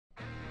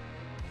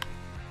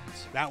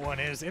That one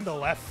is into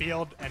left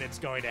field, and it's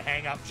going to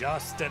hang up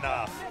just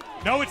enough.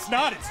 No, it's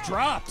not. It's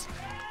dropped.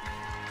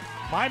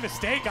 My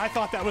mistake. I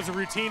thought that was a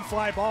routine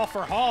fly ball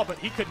for Hall, but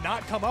he could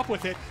not come up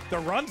with it. The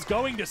run's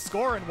going to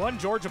score, and one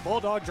Georgia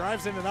Bulldog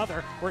drives in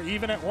another. We're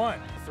even at 1.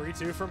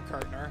 3-2 from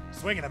Kurtner.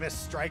 Swing and a miss,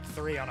 strike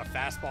 3 on a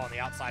fastball in the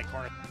outside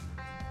corner.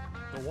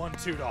 The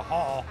 1-2 to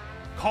Hall.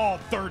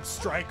 Called third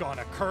strike on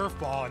a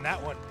curveball, and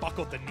that one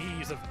buckled the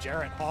knees of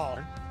Jarrett Hall,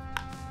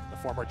 the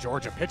former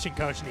Georgia pitching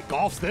coach, and he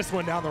golfs this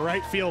one down the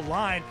right field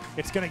line.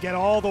 It's going to get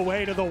all the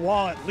way to the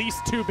wall, at least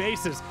 2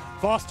 bases.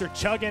 Foster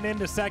chugging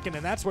into second,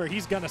 and that's where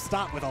he's going to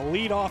stop with a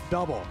leadoff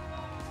double.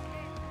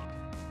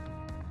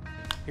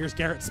 Here's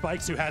Garrett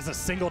Spikes, who has a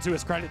single to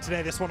his credit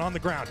today. This one on the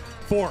ground.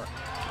 4,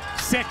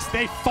 6.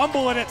 They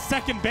fumble it at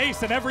second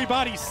base, and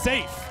everybody's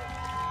safe.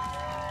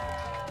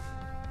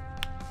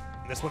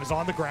 This one is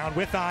on the ground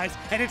with eyes,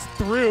 and it's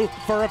through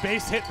for a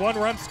base hit. 1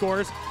 run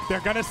scores. They're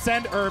going to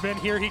send Urban.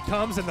 Here he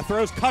comes, and the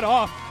throw's cut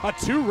off. A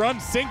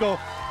 2-run single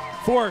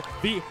for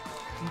the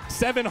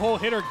 7-hole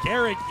hitter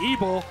Garrick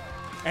Ebel,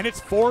 and it's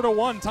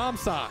 4-1 Tom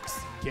Sox.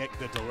 Kick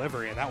the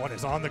delivery, and that one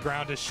is on the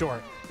ground to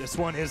short. This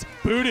one is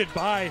booted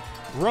by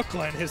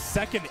Brooklyn, his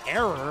second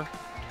error,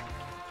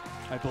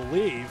 I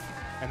believe,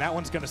 and that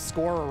one's going to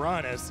score a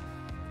run as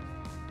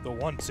the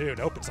 1-2.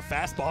 Nope, it's a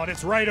fastball, and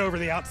it's right over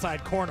the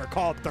outside corner,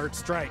 called third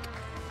strike.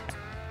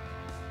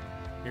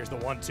 Here's the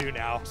 1-2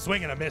 now.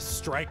 Swing and a miss,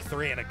 strike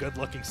 3, and a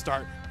good-looking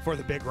start for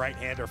the big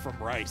right-hander from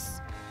Rice.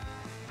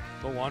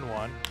 The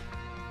 1-1.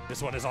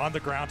 This one is on the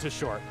ground to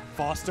short.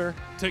 Foster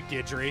to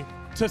Guidry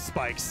to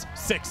Spikes.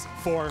 6,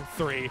 4,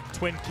 3.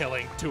 Twin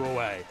killing, 2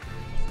 away.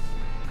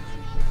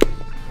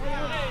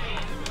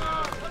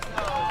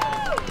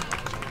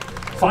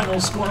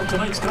 Final score of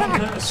tonight's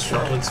contest,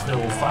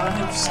 Charlottesville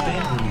 5,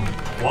 Staunton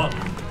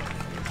 1.